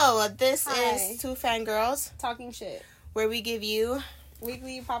This Hi. is Two Fangirls, Talking shit. where we give you...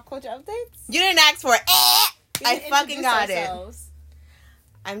 Weekly pop culture updates. You didn't ask for it. We I didn't fucking introduce got ourselves.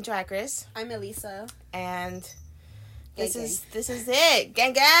 it. I'm Chris, I'm Elisa. and Gang, this is it.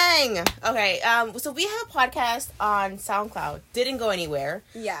 Gang, gang. Okay, so we have a podcast on SoundCloud. Didn't go anywhere.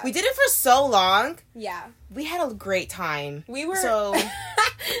 Yeah. We did it for so long. Yeah. We had a great time. We were So...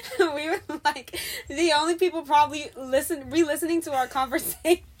 we were like the only people probably re-listening to our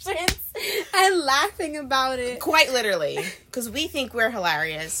conversations and laughing about it. Quite literally. Because we think we're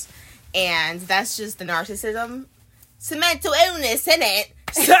hilarious. And that's just the narcissism. Mental illness, innit?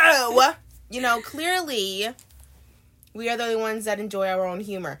 So, clearly, we are the only ones that enjoy our own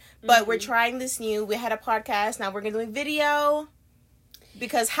humor. But we're trying this new. We had a podcast. Now we're going to do a video.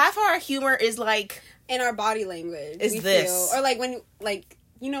 Because half our humor is like... In our body language. Is this. Or like when,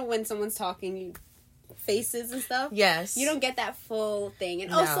 when someone's talking, faces and stuff. Yes. You don't get that full thing.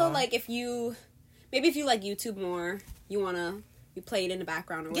 And No. also, like, if you like YouTube more, you play it in the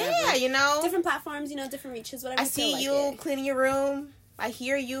background or whatever. Yeah, Different platforms, different reaches, whatever. I see like you it. cleaning your room. I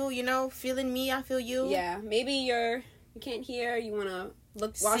hear you, feeling me. I feel you. Yeah, maybe you can't hear. You want to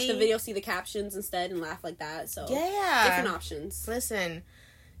watch the video, see the captions instead, and laugh like that. So Yeah. different options. Listen,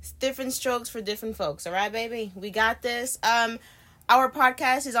 it's different strokes for different folks. All right, baby, we got this. Our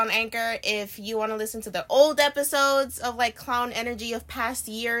podcast is on Anchor. If you want to listen to the old episodes of like clown energy of past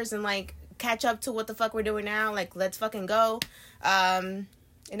years and like catch up to what the fuck we're doing now, like let's fucking go. And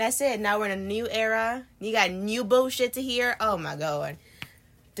that's it. Now we're in a new era. You got new bullshit to hear. Oh my god.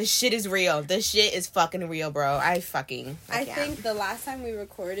 This shit is real. This shit is fucking real, bro. I think the last time we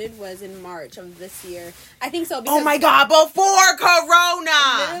recorded was in March of this year. I think so. Oh my god, before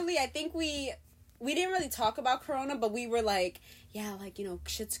Corona! Literally, I think we didn't really talk about Corona, but we were like, yeah,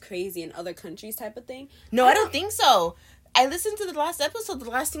 shit's crazy in other countries type of thing. No, I don't think so. I listened to the last episode. The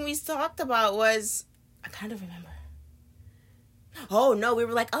last thing we talked about was... I kind of remember. Oh, no. We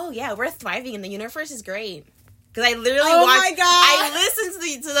were like, oh, yeah, we're thriving and the universe is great. Because I literally watched... my God. I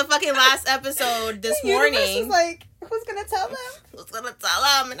listened to the fucking last episode this morning. The universe was like, who's gonna tell them? Who's gonna tell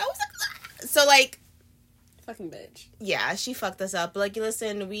them? And I was like... Ah. So, like... Fucking bitch. Yeah, she fucked us up. But, like,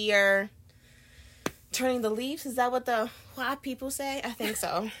 listen, we are... turning the leaves? Is that what the white people say? I think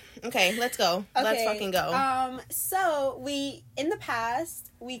so. Okay, let's go. Okay, Let's fucking go. So in the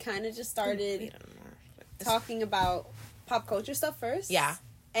past, we kind of just started talking about pop culture stuff first. Yeah.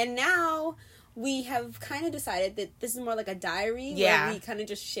 And now we have kind of decided that this is more like a diary where we kind of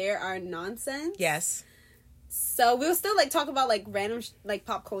just share our nonsense. Yes. So we'll still talk about random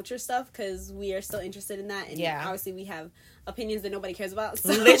pop culture stuff because we are still interested in that, and obviously we have opinions that nobody cares about. So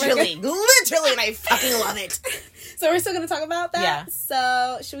literally, and I fucking love it. So we're still gonna talk about that. Yeah.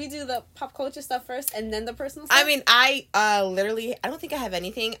 So should we do the pop culture stuff first and then the personal stuff? I mean, I don't think I have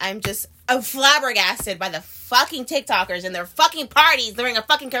anything. I'm just flabbergasted by the fucking TikTokers and their fucking parties during a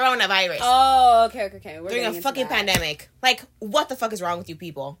fucking coronavirus. Oh, okay. We're during a fucking pandemic. Like, what the fuck is wrong with you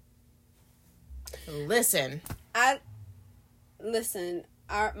people? Listen.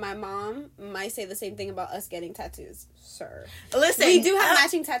 My mom might say the same thing about us getting tattoos, sir. Listen. We do have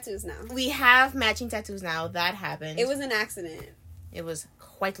matching tattoos now. We have matching tattoos now. That happened. It was an accident. It was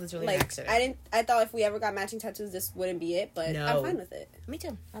quite literally an accident. I thought if we ever got matching tattoos, this wouldn't be it, but no. I'm fine with it. Me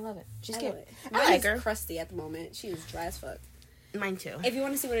too. I love it. She's I cute. love it. I like her. Crusty at the moment. She is dry as fuck. Mine too. If you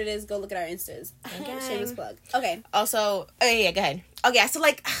want to see what it is, go look at our Instas. Okay. Shameless plug. Okay. Also, go ahead. Okay, so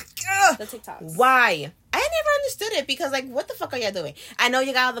the TikToks. Why? I never understood it because, what the fuck are y'all doing? I know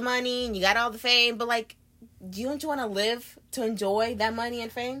you got all the money and you got all the fame, but, don't you want to live to enjoy that money and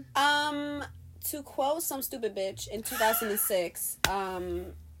fame? To quote some stupid bitch in 2006,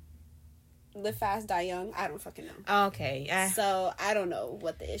 live fast, die young. I don't fucking know. Okay. So, I don't know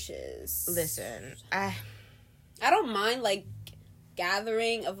what the issue is. Listen, I don't mind,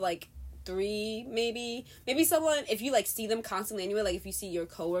 gathering of, 3, maybe someone, if you see them constantly anyway, if you see your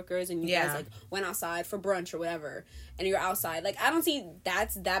coworkers and you guys went outside for brunch or whatever and you're outside, I don't see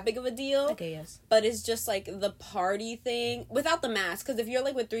that's that big of a deal. Okay, yes, but it's just the party thing without the mask, because if you're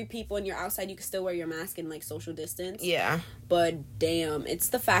with 3 people and you're outside, you can still wear your mask and social distance. Yeah, but damn, it's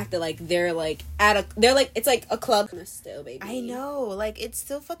the fact that they're it's a club still, baby. I know, it's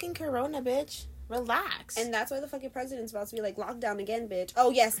still fucking Corona, bitch. Relax. And that's why the fucking president's about to be locked down again, bitch. Oh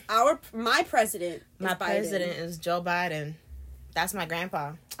yes, my president. My president is Joe Biden. That's my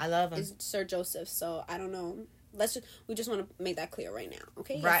grandpa. I love him. Is Sir Joseph. So I don't know. We just want to make that clear right now.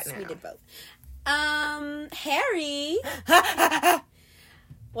 Okay. Right yes, now. We did both. Harry.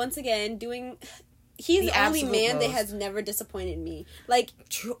 Once again, he's the only man that has never disappointed me.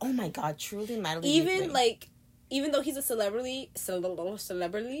 True. Oh my god, truly, madly. Even deeply. even though he's a celebrity,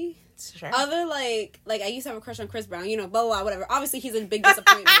 Sure. other, like, I used to have a crush on Chris Brown, you know, blah, blah, blah, whatever. Obviously, he's a big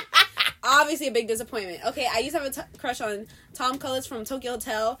disappointment. Obviously a big disappointment. Okay, I used to have a crush on Tom Cullis from Tokyo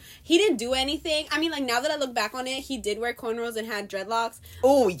Hotel. He didn't do anything. I mean, like, now that I look back on it, he did wear cornrows and had dreadlocks.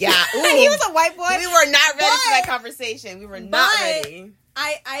 Oh, yeah. Ooh. He was a white boy. We were not ready for that conversation. We were not ready.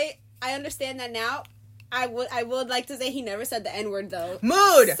 I understand that now. I would like to say he never said the N-word, though.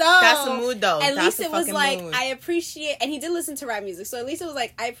 Mood. So, that's a mood, though. At least it was like, mood. I appreciate, and he did listen to rap music, so at least it was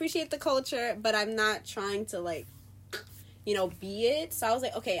like, I appreciate the culture, but I'm not trying to, like, you know, be it. So I was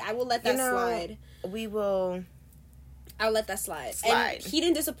like, okay, I will let that slide. I'll let that slide. And he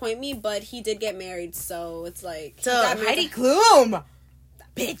didn't disappoint me, but he did get married, so it's like... So, Heidi Klum!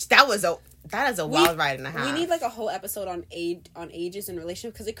 Bitch, that is a wild ride and a half. We need, like, a whole episode on ages in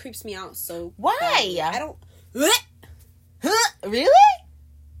relationships, because it creeps me out so... Why? badly. I don't... Huh? Really?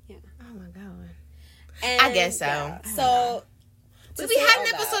 Yeah. Oh, my God. And, I guess so. Yeah. So... We had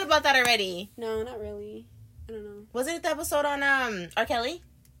an episode about that already. No, not really. I don't know. Wasn't it the episode on R. Kelly?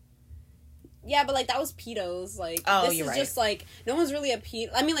 Yeah, but, like, that was pedos. Like, this is just, like, no one's really a pedo.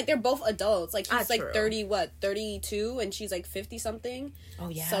 I mean, like, they're both adults. Like, he's, like, 32, and she's, like, 50-something. Oh,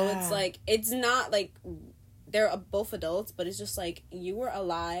 yeah. So it's, like, it's not, like, they're both adults, but it's just, like, you were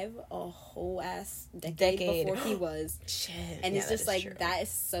alive a whole ass decade before he was. Shit. And it's just, like, that is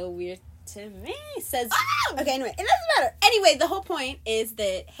so weird to me. Says, okay, anyway, it doesn't matter. Anyway, the whole point is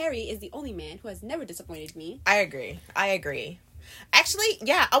that Harry is the only man who has never disappointed me. I agree. Actually,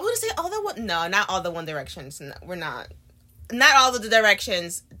 yeah, I would say not all the One Directions. No, we're not all the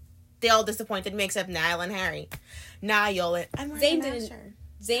Directions. They all disappointed me except Niall and Harry. Niall and Zayn didn't.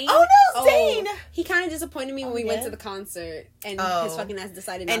 Zayn? Oh no, Zayn! He kind of disappointed me when we went to the concert and his fucking ass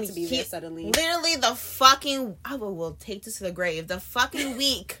decided not to be there suddenly. Literally the fucking, I will take this to the grave. The fucking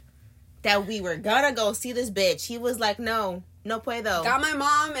week that we were gonna go see this bitch, he was like, no puedo. Got my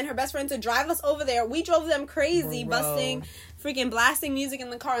mom and her best friend to drive us over there. We drove them crazy, freaking blasting music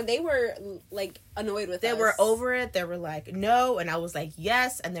in the car, and they were, like, annoyed with us. They were over it. They were like, no, and I was like,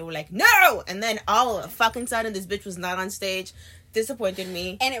 yes, and they were like, no, and then all of a fucking sudden, this bitch was not on stage. Disappointed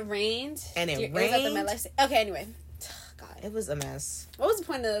me. And it rained. It was at the MetLife. Okay, anyway. God, it was a mess. What was the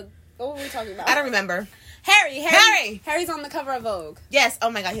point of... What were we talking about? I don't remember. Harry's on the cover of Vogue. Yes.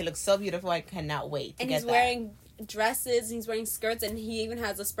 Oh my God, he looks so beautiful. I cannot wait to get that. And he's wearing dresses, he's wearing skirts, and he even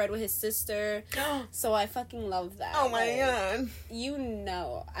has a spread with his sister. So I fucking love that. Oh my God. You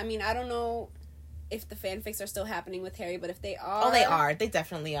know. I mean, I don't know if the fanfics are still happening with Harry, but if they are... Oh, they are. They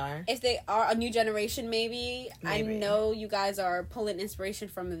definitely are. If they are a new generation, maybe. I know you guys are pulling inspiration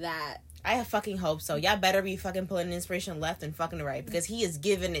from that. I fucking hope so. Y'all better be fucking pulling inspiration left and fucking right, because he is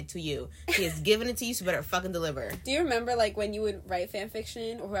giving it to you. He is giving it to you, so you better fucking deliver. Do you remember, like, when you would write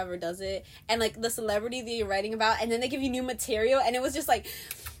fanfiction, or whoever does it, and, like, the celebrity that you're writing about, and then they give you new material, and it was just, like,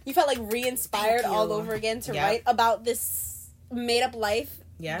 you felt, like, re-inspired all over again to write about this made-up life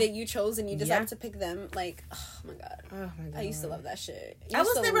that you chose, and you decided to pick them. Like, oh my God. I used to love that shit. I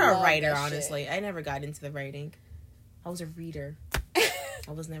was never a writer, honestly. I never got into the writing. I was a reader.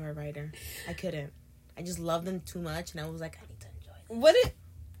 I was never a writer. I couldn't. I just loved them too much, and I was like, I need to enjoy this.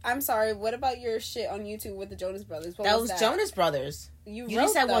 I'm sorry, what about your shit on YouTube with the Jonas Brothers? That was Jonas Brothers. You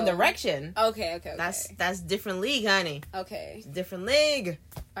just said One Direction. Okay. That's different league, honey. Okay. It's a different league.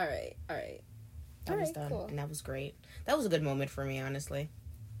 All right. That was done, cool. And that was great. That was a good moment for me, honestly.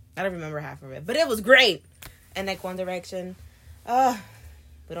 I don't remember half of it, but it was great. And like One Direction.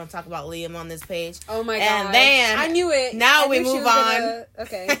 We don't talk about Liam on this page. Oh my God. And then I knew it. Now we move on.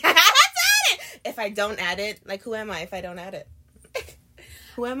 Okay. If I don't add it, like, who am I if I don't add it?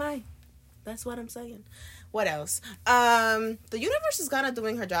 Who am I? That's what I'm saying. What else? The universe is kind of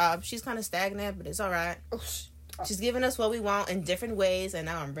doing her job. She's kind of stagnant, but it's all right. She's giving us what we want in different ways, and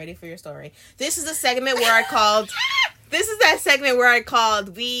now I'm ready for your story. This is a segment where I called... This is that segment where I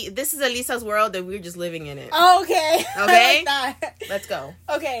called, this is Elisa's world, and we're just living in it. Oh, okay. Okay? I like that. Let's go.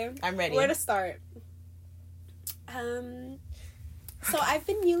 Okay. I'm ready. Where to start? So I've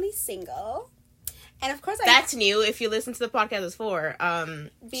been newly single. And of course That's new. If you listen to the podcast before,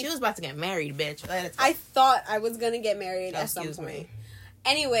 she was about to get married, bitch. I thought I was going to get married at some point. Excuse me.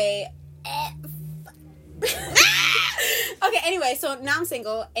 Anyway. Okay, anyway, so now I'm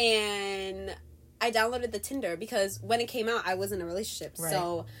single, and I downloaded the Tinder because when it came out, I was in a relationship. Right.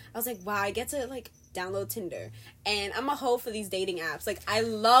 So I was like, wow, I get to, like, download Tinder. And I'm a hoe for these dating apps. Like, I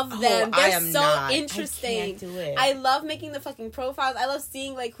love them. They're so interesting. I can't do it. I love making the fucking profiles. I love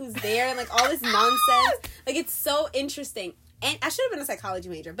seeing, like, who's there and, like, all this nonsense. Like, it's so interesting. And I should have been a psychology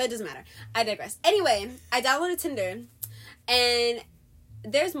major, but it doesn't matter. I digress. Anyway, I downloaded Tinder, and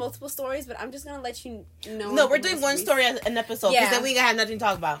there's multiple stories, but I'm just gonna let you know. No, we're doing one story as an episode, because then we have nothing to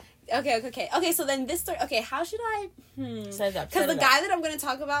talk about. Okay, so then this story, how should I, Set it up. Because the guy that I'm gonna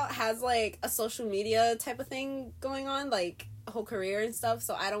talk about has, like, a social media type of thing going on, like, a whole career and stuff,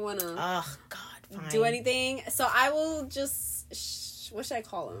 so I don't wanna do anything, so I will just, what should I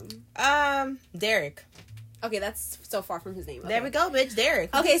call him? Derek. Okay, that's so far from his name. Okay. There we go, bitch.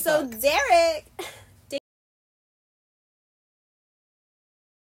 Derek. Okay, so Derek.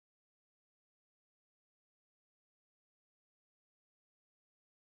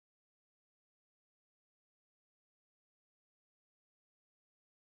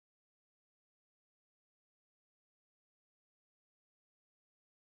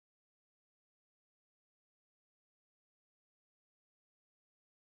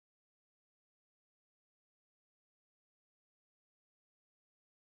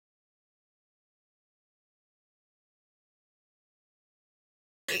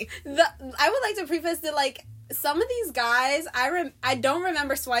 I would like to preface that, like, some of these guys, I don't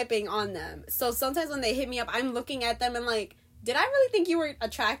remember swiping on them. So sometimes when they hit me up, I'm looking at them and, like, did I really think you were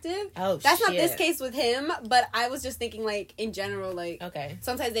attractive? Oh, That's not this case with him, but I was just thinking, like, in general, like, okay.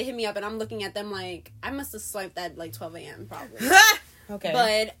 Sometimes they hit me up and I'm looking at them like, I must have swiped at, like, 12 a.m. probably. Okay.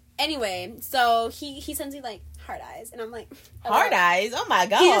 But anyway, so he sends me, like, heart eyes, and I'm like... Heart eyes? Oh, my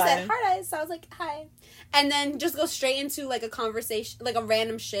God. He just said heart eyes, so I was like, hi. And then just go straight into, like, a conversation, like, a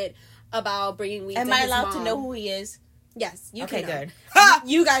random shit about bringing weed to his mom. Am I allowed to know who he is? Yes, you can know. Okay, good.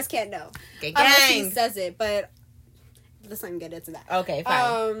 You guys can't know. Okay, unless he says it, but let's not even get into that. Okay,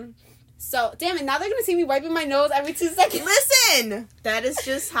 fine. So, damn it, now they're gonna see me wiping my nose every 2 seconds. Listen! That is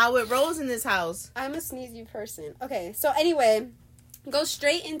just how it rolls in this house. I'm a sneezy person. Okay, so anyway, go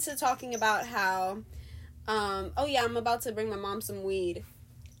straight into talking about how, oh yeah, I'm about to bring my mom some weed.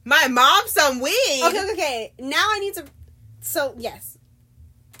 My mom some weed? Okay. Now I need to, so, yes.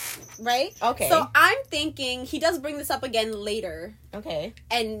 Right? Okay. So I'm thinking, he does bring this up again later. Okay.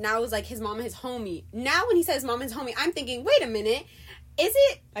 And now it's like his mom and his homie. Now when he says mom and his homie, I'm thinking, wait a minute. Is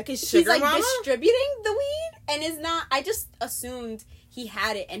it like his sugar he's like mama? Distributing the weed? And is not, I just assumed he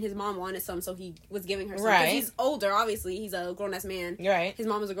had it and his mom wanted some, so he was giving her some. Right. Because he's older, obviously. He's a grown-ass man. You're right. His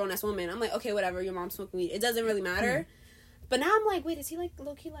mom is a grown-ass woman. I'm like, okay, whatever, your mom's smoking weed. It doesn't really matter. But now I'm like, wait, is he like,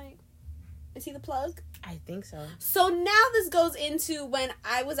 low-key like, is he the plug? I think so. So now this goes into when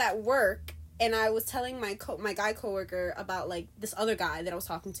I was at work and I was telling my guy coworker about, like, this other guy that I was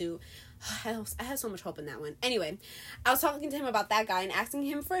talking to. I had so much hope in that one. Anyway, I was talking to him about that guy and asking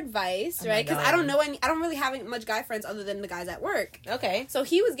him for advice, right? Because I don't know I don't really have much guy friends other than the guys at work. Okay. So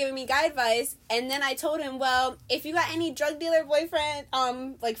he was giving me guy advice, and then I told him, well, if you got any drug dealer boyfriend,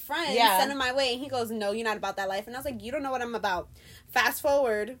 like, friends, send them my way. And he goes, no, you're not about that life. And I was like, you don't know what I'm about. Fast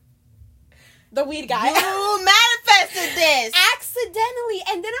forward. The weed guy. You manifested this! Accidentally.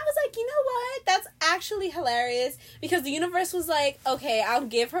 And then I was like, you know what? That's actually hilarious. Because the universe was like, okay, I'll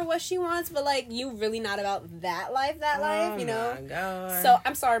give her what she wants, but, like, you really not about that life, you know? Oh, my God. So,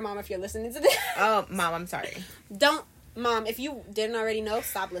 I'm sorry, Mom, if you're listening to this. Oh, Mom, I'm sorry. Mom, if you didn't already know,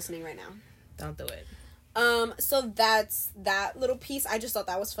 stop listening right now. Don't do it. So that's that little piece. I just thought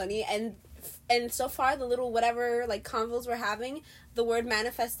that was funny. And so far, the little whatever, like, convos we're having, the word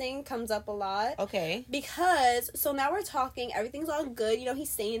manifesting comes up a lot. Okay. Because, so now we're talking, everything's all good, you know, he's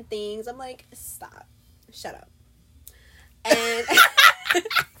saying things. I'm like, stop. Shut up. And,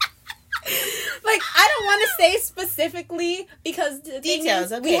 like, I don't want to say specifically because the details,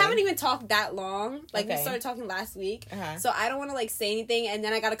 thing is, we haven't even talked that long. Like, we started talking last week. Uh-huh. So I don't want to, like, say anything, and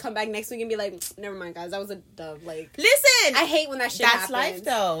then I gotta come back next week and be like, never mind, guys, that was a dub. Like, listen! I hate when that shit happens. That's life,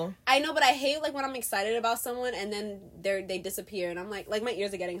 though. I know, but I hate, like, when I'm excited about someone, and then they disappear, and I'm like, my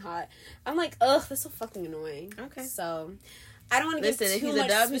ears are getting hot. I'm like, ugh, that's so fucking annoying. Okay. So, I don't want to give too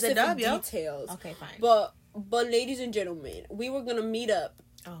much specific details. Okay, fine. But, ladies and gentlemen, we were gonna meet up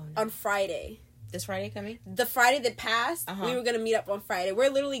on Friday. This Friday coming? The Friday that passed, we were going to meet up on Friday. We're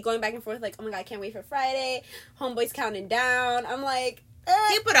literally going back and forth like, oh my God, I can't wait for Friday. Homeboy's counting down. I'm like,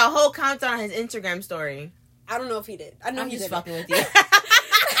 He put a whole countdown on his Instagram story. I don't know if he did. I know I'm he just did. fucking with you. I'm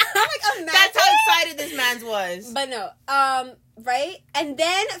like, imagine. That's how excited this man's was. But no, right? And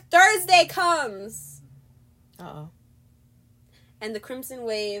then Thursday comes. Uh-oh. And the Crimson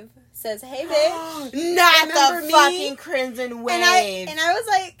Wave says, hey, bitch. Not the fucking Crimson Wave. And I was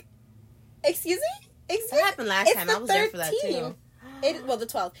like, excuse me? That happened last time. I was there for that too. The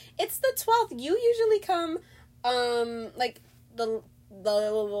 12th. It's the 12th. You usually come, like, the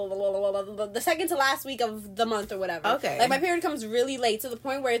second to last week of the month or whatever. Okay. Like, my period comes really late to the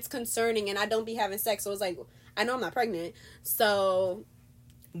point where it's concerning and I don't be having sex. So it's like, I know I'm not pregnant. So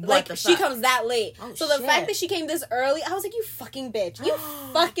She comes that late. Oh, so the fact that she came this early, I was like, you fucking bitch. You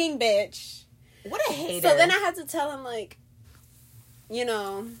fucking bitch. What a hater. So then I had to tell him, like, you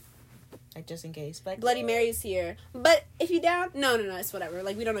know, like, just in case. Like, Bloody Mary's here. But if you down, no, it's whatever.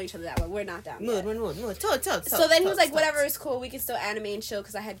 Like, we don't know each other that well. We're not down yet. Mood. So then he was like, whatever, it's cool. We can still anime and chill,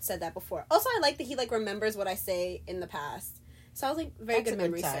 because I had said that before. Also, I like that he, like, remembers what I say in the past. So I was like, very good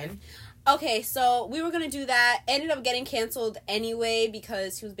memory, sir. Okay, so we were going to do that. Ended up getting canceled anyway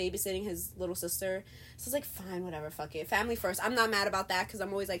because he was babysitting his little sister. So I was like, fine, whatever, fuck it. Family first. I'm not mad about that because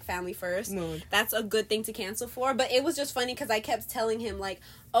I'm always like, family first. Mood. That's a good thing to cancel for. But it was just funny because I kept telling him, like,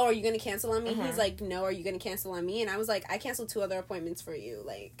 oh, are you going to cancel on me? He's like, no, are you going to cancel on me? And I was like, I canceled 2 other appointments for you.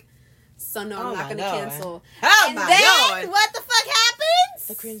 Like, so no, I'm not going to cancel. Oh, my God. What the fuck happens?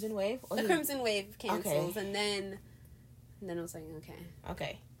 The Crimson Wave? The Crimson Wave cancels. Okay. And then it was like,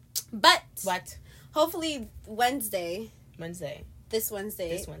 okay. But what? Hopefully Wednesday. This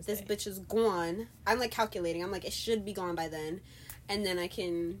Wednesday. This bitch is gone. I'm like calculating. I'm like, it should be gone by then, and then I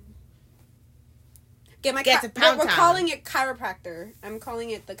can get my. We're calling it chiropractor. I'm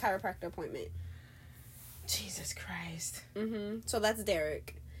calling it the chiropractor appointment. Jesus Christ. So that's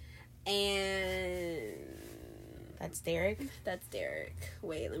Derek, and that's Derek.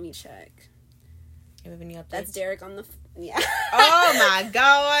 Wait, let me check. You have any updates? That's Derek on the. Yeah. Oh my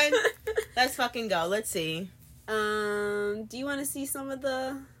God. Let's fucking go. Let's see. Do you want to see some of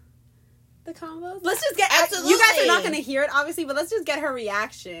the combos? Let's just get. Absolutely. You guys are not going to hear it, obviously, but let's just get her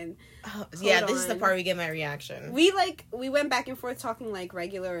reaction. Oh, yeah, this is the part we get my reaction. We went back and forth talking like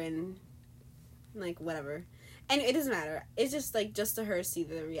regular and like whatever, and it doesn't matter. It's just like just to her see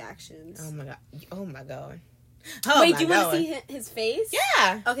the reactions. Oh my God. Wait, do you want to see his face?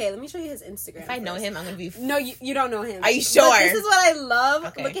 Yeah. Okay, let me show you his Instagram. If I know him, I'm gonna be. No, you don't know him. Are you sure? But this is what I love.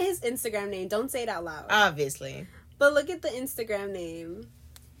 Okay. Look at his Instagram name. Don't say it out loud. Obviously. But look at the Instagram name.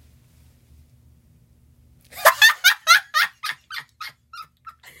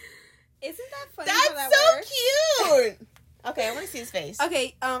 Isn't that funny? That's so cute. Okay, I want to see his face.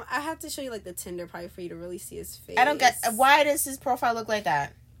 Okay, I have to show you like the Tinder probably for you to really see his face. I don't get why does his profile look like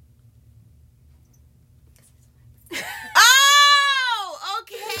that? Oh,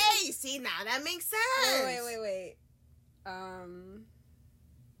 okay. See, now that makes sense. Wait. Are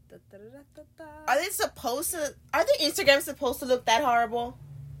the Instagrams supposed to look that horrible?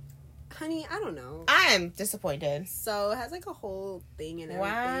 Honey, I don't know. I am disappointed. So it has like a whole thing and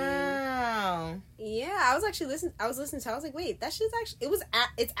everything. Wow. Yeah, I was listening to it. I was like, wait, that shit's actually,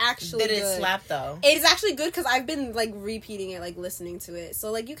 it's actually Did it good. slap though? It is actually good because I've been like repeating it, like listening to it.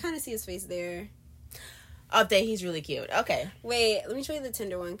 So like you kind of see his face there. Update, he's really cute. Okay. Wait, let me show you the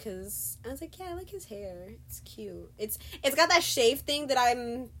Tinder one because I was like, yeah, I like his hair. It's cute. It's got that shave thing that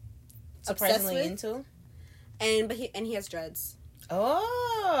I'm surprisingly into. And he has dreads.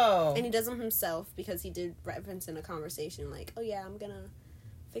 Oh. And he does them himself because he did reference in a conversation like, oh yeah, I'm gonna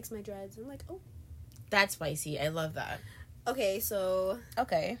fix my dreads. I'm like, oh. That's spicy. I love that. Okay, so.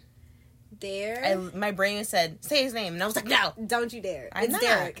 Okay. There. My brain said, say his name. And I was like, no. Don't you dare. It's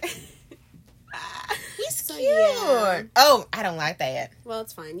Derek. He's cute. Yeah. Oh, I don't like that yet. Well,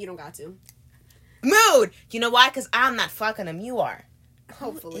 it's fine. You don't got to. Mood. You know why? Because I'm not fucking him. You are.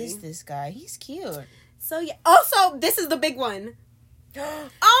 Hopefully. Who is this guy? He's cute. So, yeah. Also, this is the big one. Oh,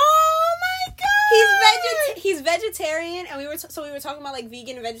 my God. He's vegetarian. And we were talking about, like,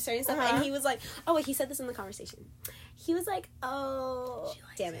 vegan and vegetarian stuff. Uh-huh. And he was like, oh, wait, he said this in the conversation. He was like, oh.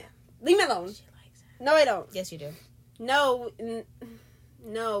 Damn it. Leave me alone. She likes it. No, I don't. Yes, you do.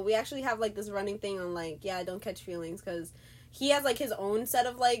 No, we actually have, like, this running thing on, like, yeah, don't catch feelings, because he has, like, his own set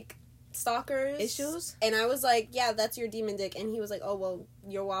of, like, stalkers. Issues? And I was like, yeah, that's your demon dick. And he was like, oh, well,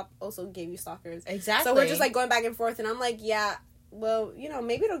 your WAP also gave you stalkers. Exactly. So we're just, like, going back and forth, and I'm like, yeah, well, you know,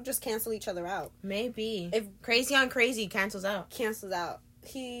 maybe it'll just cancel each other out. Maybe. If Crazy on Crazy cancels out. I was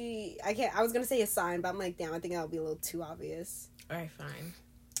gonna say his sign, but I'm like, damn, I think that would be a little too obvious. Alright, fine.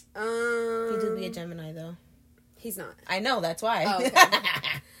 He do be a Gemini, though. He's not. I know, that's why. Oh, okay.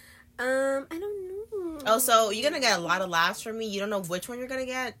 I don't know. Oh, so you're gonna get a lot of laughs from me. You don't know which one you're gonna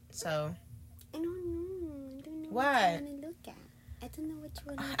get, so. I don't know. What? I want to look at. I don't know which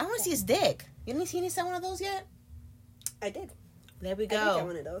one. I want to see his dick. You didn't see any one of those yet? I did. There we go. I did get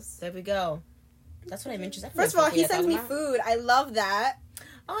one of those. There we go. That's what I'm interested in. First of all, he sends me food. I love that.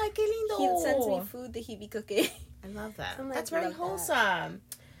 Ay, qué lindo. He sends me food that he be cooking. I love that. Like, that's very wholesome. That.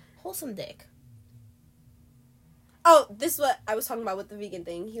 Wholesome dick. Oh, this is what I was talking about with the vegan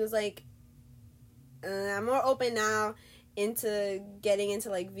thing. He was like, I'm more open now. into getting into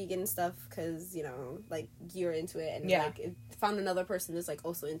like vegan stuff because you know like you're into it and like found another person that's like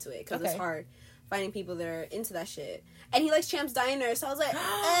also into it because it's hard finding people that are into that shit. And he likes Champ's Diner, so I was like,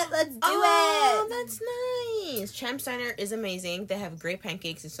 let's do it. Oh, that's nice. Champ's Diner is amazing. They have great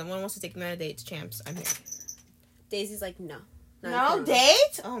pancakes. If someone wants to take me on a date to Champ's, I'm here. Daisy's like, no. No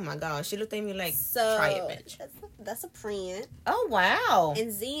date? Oh my gosh. She looked at me like, so, try it, bitch. That's a print. Oh, wow.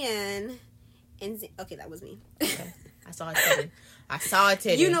 And Zian, okay, that was me. Okay. I saw a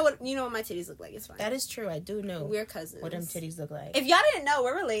titty. You know what my titties look like. It's fine. That is true. I do know. We're cousins. What them titties look like. If y'all didn't know,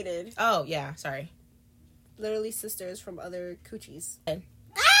 we're related. Oh, yeah. Sorry. Literally sisters from other coochies.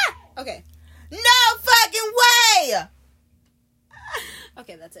 Okay. No fucking way!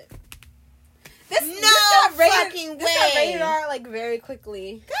 Okay, that's it. This got rated R like very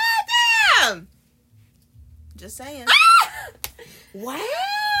quickly. God damn! Just saying.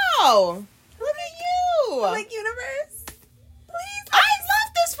 Wow! Look at you! Like, universe, please. I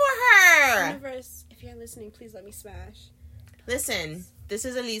love this for her! Universe, if you're listening, please let me smash. Listen, this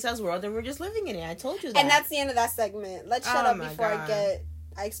is Elisa's world and we're just living in it. I told you that. And that's the end of that segment. Let's shut up before I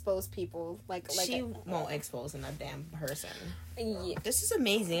expose people. Like she won't expose a damn person. Yeah. This is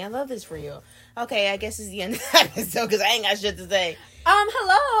amazing. I love this for you. Okay, I guess it's the end of the episode because I ain't got shit to say.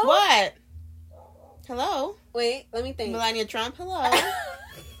 Hello? What? Hello? Wait, let me think. Melania Trump, hello?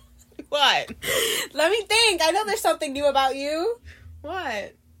 What? Let me think. I know there's something new about you.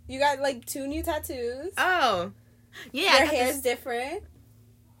 What? You got like 2 new tattoos. Oh. Yeah. Your hair's different.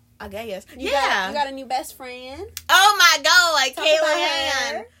 Okay, yes. You got a new best friend. Oh my God, Kayla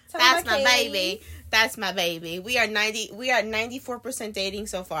Han. That's my baby. That's my baby. We are 94% dating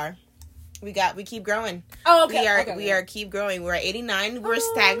so far. We keep growing. Oh, okay. We are keep growing. We're at 89. We're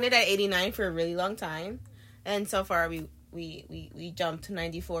stagnant at 89 for a really long time. And so far we jumped to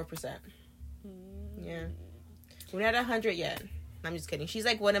 94%. Yeah. We're not 100 yet. I'm just kidding. She's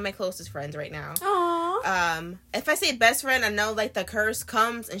like one of my closest friends right now. Aww. If I say best friend, I know like the curse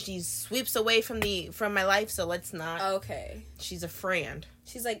comes and she sweeps away from my life, so let's not. Okay. She's a friend.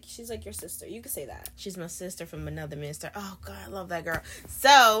 She's like your sister. You could say that. She's my sister from another mister. Oh God, I love that girl.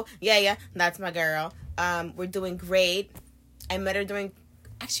 So yeah, that's my girl. We're doing great. I met her during.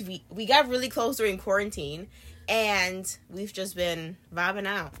 Actually, we got really close during quarantine, and we've just been vibing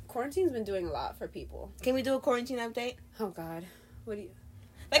out. Quarantine's been doing a lot for people. Can we do a quarantine update? Oh God, what do you?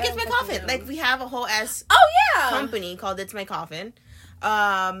 Like It's My Coffin. Like we have a whole ass company called It's My Coffin.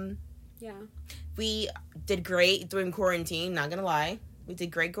 Yeah. We did great during quarantine. Not gonna lie. We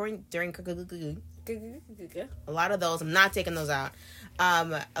did great during a lot of those. I'm not taking those out.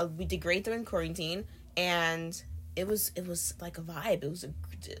 We did great during quarantine, and it was like a vibe. It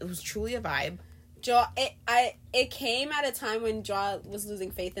was truly a vibe. It came at a time when Jaw was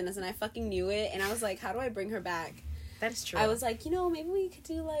losing faith in us, and I fucking knew it. And I was like, how do I bring her back? That's true. I was like, maybe we could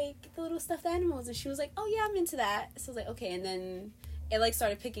do like the little stuffed animals, and she was like, oh yeah, I'm into that. So I was like, okay, and then it like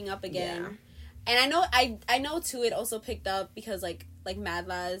started picking up again. Yeah. And I know too. It also picked up because like Mad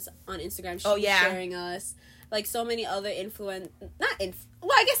Laz on Instagram. She was sharing us. Like so many other well, I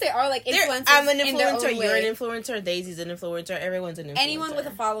guess they are like influencers. I'm an influencer. You're an influencer. Daisy's an influencer. Everyone's an influencer. Anyone with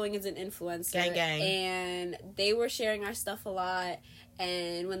a following is an influencer. Gang. And they were sharing our stuff a lot.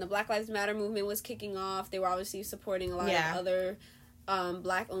 And when the Black Lives Matter movement was kicking off, they were obviously supporting a lot of other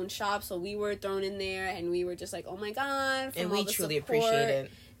Black-owned shops. So we were thrown in there, and we were just like, oh my God. And we truly appreciate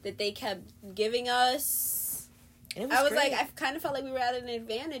it. That they kept giving us. I was great. Like, I kind of felt like we were at an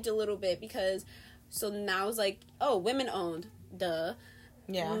advantage a little bit because, so now it's like, oh, women owned, duh.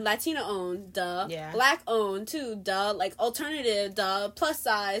 Yeah. Latina owned, duh. Yeah. Black owned too, duh. Like alternative, duh. Plus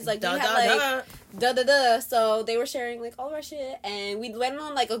size, like duh, we had duh. So they were sharing like all of our shit, and we went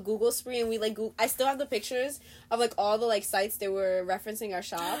on like a Google spree, and we like I still have the pictures of like all the like sites they were referencing our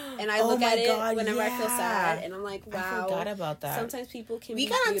shop, and I look at it whenever I feel sad, and I'm like, wow. I forgot about that. Sometimes people can. We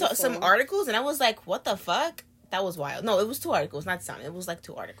got into some articles, and I was like, what the fuck? That was wild. No, it was 2 articles, not some. It was like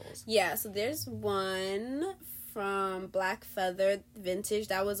 2 articles. Yeah. So there's one from Black Feather Vintage.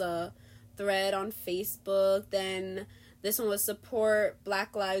 That was a thread on Facebook. Then this one was support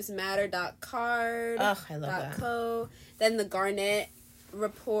blacklivesmatter.card. Oh, I love that. .co. Then the Garnet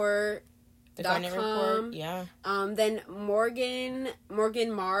Report. The Garnet Report, yeah. Then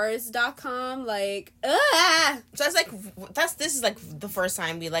morganmars.com. Like, So it's like this is like the first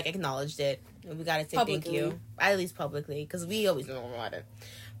time we like acknowledged it. We gotta say publicly. Thank you, at least publicly, because we always know about it.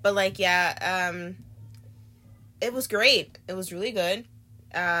 But like, yeah, it was great. It was really good.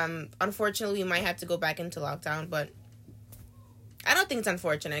 Unfortunately, we might have to go back into lockdown, but I don't think it's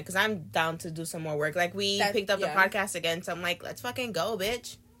unfortunate because I'm down to do some more work. Like we picked up the podcast again, so I'm like, let's fucking go,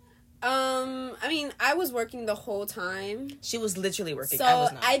 bitch. I mean, I was working the whole time. She was literally working. So I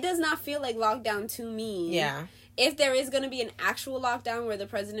was not. It does not feel like lockdown to me. Yeah. If there is going to be an actual lockdown where the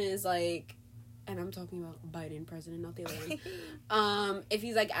president is like, and I'm talking about Biden president, not the other one. If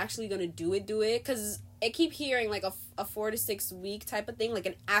he's like actually going to do it, because I keep hearing like a 4 to 6 week type of thing, like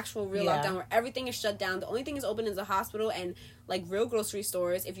an actual real lockdown where everything is shut down. The only thing is open is a hospital and like real grocery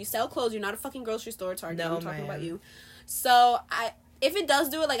stores. If you sell clothes, you're not a fucking grocery store, Target. No, I'm talking about you. So if it does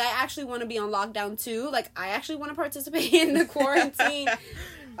do it, like, I actually want to be on lockdown, too. Like, I actually want to participate in the quarantine.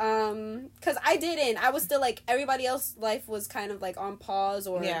 Because I didn't. I was still, like, everybody else's life was kind of, like, on pause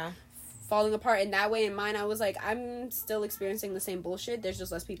or falling apart. And that way, in mine, I was like, I'm still experiencing the same bullshit. There's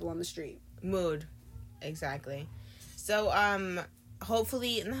just less people on the street. Mood. Exactly. So,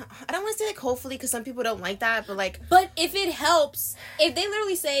 hopefully, I don't want to say, like, hopefully, because some people don't like that, but, like... But if it helps, if they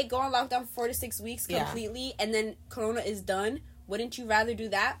literally say, go on lockdown for 4 to 6 weeks completely, and then Corona is done... Wouldn't you rather do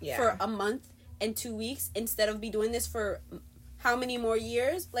that for a month and 2 weeks instead of be doing this for how many more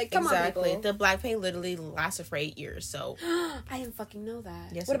years? Like, come on, people. The Black Plague literally lasted for 8 years, so... I didn't fucking know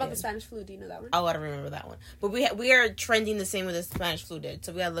that. Yes, what about the Spanish flu? Do you know that one? Oh, I don't remember that one. But we are trending the same way the Spanish flu did,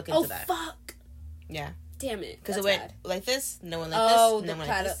 so we gotta look into that. Oh, fuck! Yeah. Damn it. Because it went like this, no one like this, no one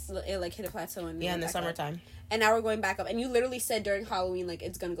like this. It, like, hit a plateau and in the summertime. Up. And now we're going back up. And you literally said during Halloween, like,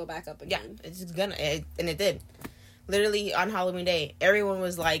 it's gonna go back up again. Yeah, it's gonna... and it did. Literally, on Halloween Day, everyone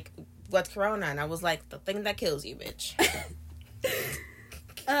was like, what's Corona? And I was like, the thing that kills you, bitch.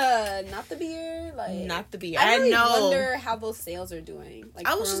 Not the beer. Like, not the beer. I really wonder how those sales are doing. Like,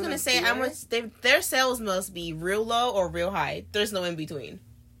 I was just going to say, their sales must be real low or real high. There's no in between.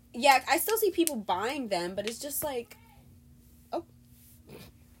 Yeah, I still see people buying them, but it's just like...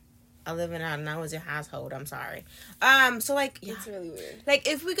 I live in a noisy household. I'm sorry. So, like... Yeah. It's really weird. Like,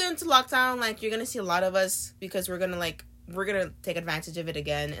 if we go into lockdown, like, you're going to see a lot of us because we're going to take advantage of it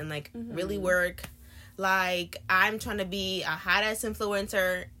again and, like, really work. Like, I'm trying to be a hot-ass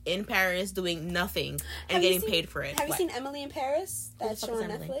influencer in Paris doing nothing and getting paid for it. Have you seen Emily in Paris? That show on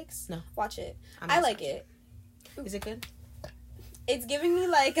Netflix? No. Watch it. I like it. Is it good? It's giving me,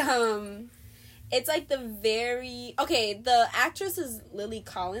 like, it's like the very... Okay, the actress is Lily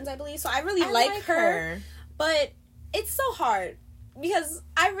Collins, I believe. So I really like her. But it's so hard. Because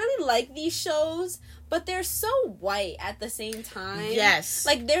I really like these shows, but they're so white at the same time. Yes.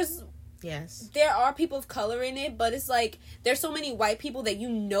 Like, Yes. There are people of color in it, but it's like there's so many white people that you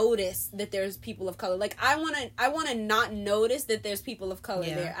notice that there's people of color. Like, I wanna not notice that there's people of color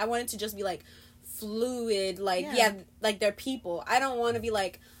there. I want it to just be like fluid, like like they're people. I don't want to be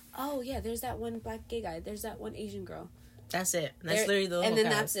like, oh yeah, there's that one black gay guy, there's that one Asian girl. That's it. That's literally the whole and then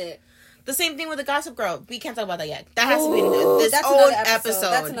that's it. The same thing with the Gossip Girl. We can't talk about that yet. That has to be this own episode.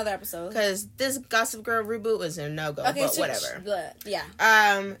 That's another episode. Because this Gossip Girl reboot was a no-go. Okay, but whatever. Yeah.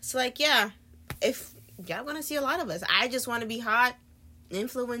 So, like, yeah. If y'all want to see a lot of us. I just want to be hot,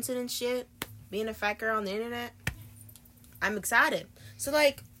 influencing and shit. Being a fat girl on the internet. I'm excited. So,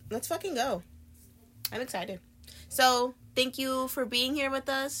 like, let's fucking go. I'm excited. So, thank you for being here with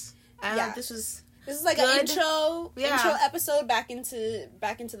us. This is like an intro episode back into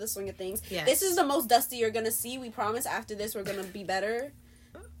the swing of things. Yes. This is the most dusty you're gonna see. We promise. After this, we're gonna be better.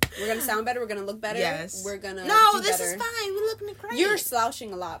 We're gonna sound better. We're gonna look better. Yes. We're gonna. No, this is fine. We're looking great. You're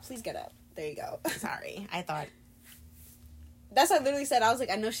slouching a lot. Please get up. There you go. Sorry, I thought. That's what I literally said. I was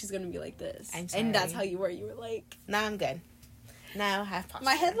like, I know she's gonna be like this. I'm sorry. And that's how you were. You were like, nah, I'm good. Now I have posture.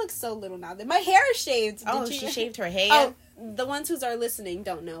 My head looks so little now. My hair is shaved. She shaved her head. Oh, the ones who are listening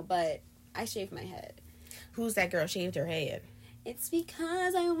don't know, but. I shaved my head. Who's that girl shaved her head? It's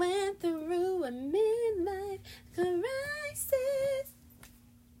because I went through a midlife crisis.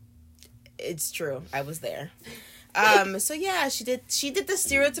 It's true. I was there. So yeah, she did the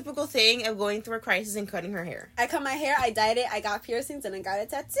stereotypical thing of going through a crisis and cutting her hair. I cut my hair, I dyed it, I got piercings, and I got a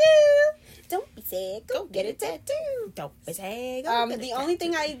tattoo. Don't be sad, go get a tattoo. Don't be sad, the only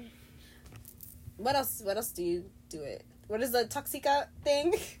thing what else do you do it? What is the Toxica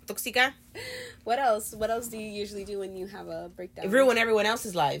thing? Toxica? What else? What else do you usually do when you have a breakdown? Ruin everyone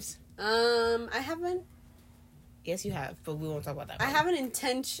else's lives. I haven't. Yes, you have, but we won't talk about that. I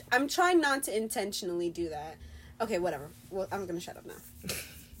haven't I'm trying not to intentionally do that. Okay, whatever. Well, I'm gonna shut up now.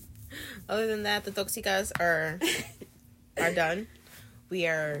 Other than that, the Toxicas are done. We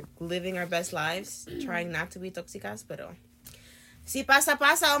are living our best lives, trying not to be Toxicas, pero si pasa,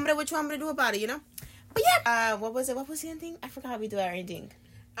 pasa, hombre, what you want me to do about it, you know? But yeah, what was it? What was the ending? I forgot how we do our ending.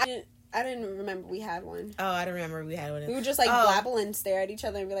 I didn't remember we had one. Oh, I don't remember we had one. We would just like blabble and stare at each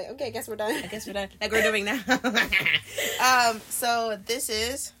other and be like, okay, I guess we're done. Like we're doing now. So this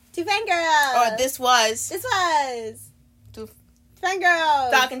is Two Fangirls. Or this was Two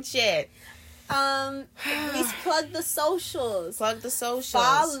Fangirls. Talking shit. Please plug the socials. Plug the socials.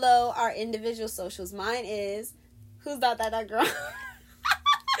 Follow our individual socials. Mine is who's that girl.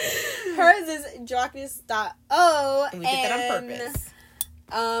 Hers is darkness.o. And we did that on purpose.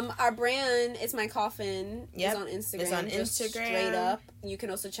 Our brand, It's My Coffin, yep. is on Instagram. It's on just Instagram. Straight up. You can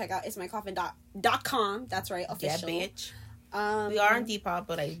also check out itsmycoffin.com. That's right, official. Yeah, bitch. We are on Depop,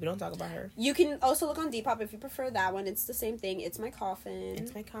 but we don't talk about her. You can also look on Depop if you prefer that one. It's the same thing. It's My Coffin.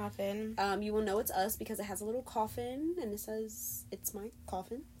 It's My Coffin. You will know it's us because it has a little coffin and it says It's My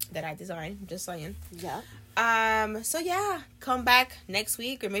Coffin. That I designed. Just saying. Yeah. So yeah, come back next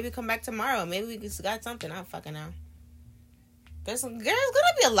week or maybe come back tomorrow. Maybe we just got something. I don't fucking know. There's gonna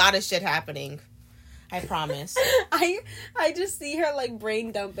be a lot of shit happening. I promise. I just see her like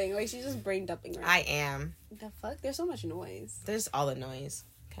brain dumping. Like she's just brain dumping right now. I am. The fuck? There's so much noise. There's all the noise.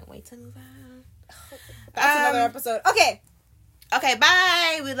 Can't wait to move out. That's another episode. Okay. Okay,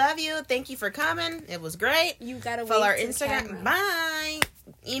 bye. We love you. Thank you for coming. It was great. You gotta follow our wave to the Instagram. camera. Bye.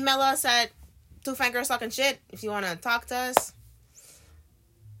 Email us at 2fangirls talking shit if you want to talk to us.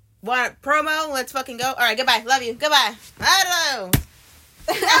 Want promo? Let's fucking go. All right, goodbye. Love you. Goodbye. Hello.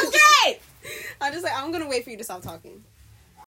 That was great. I'm gonna wait for you to stop talking.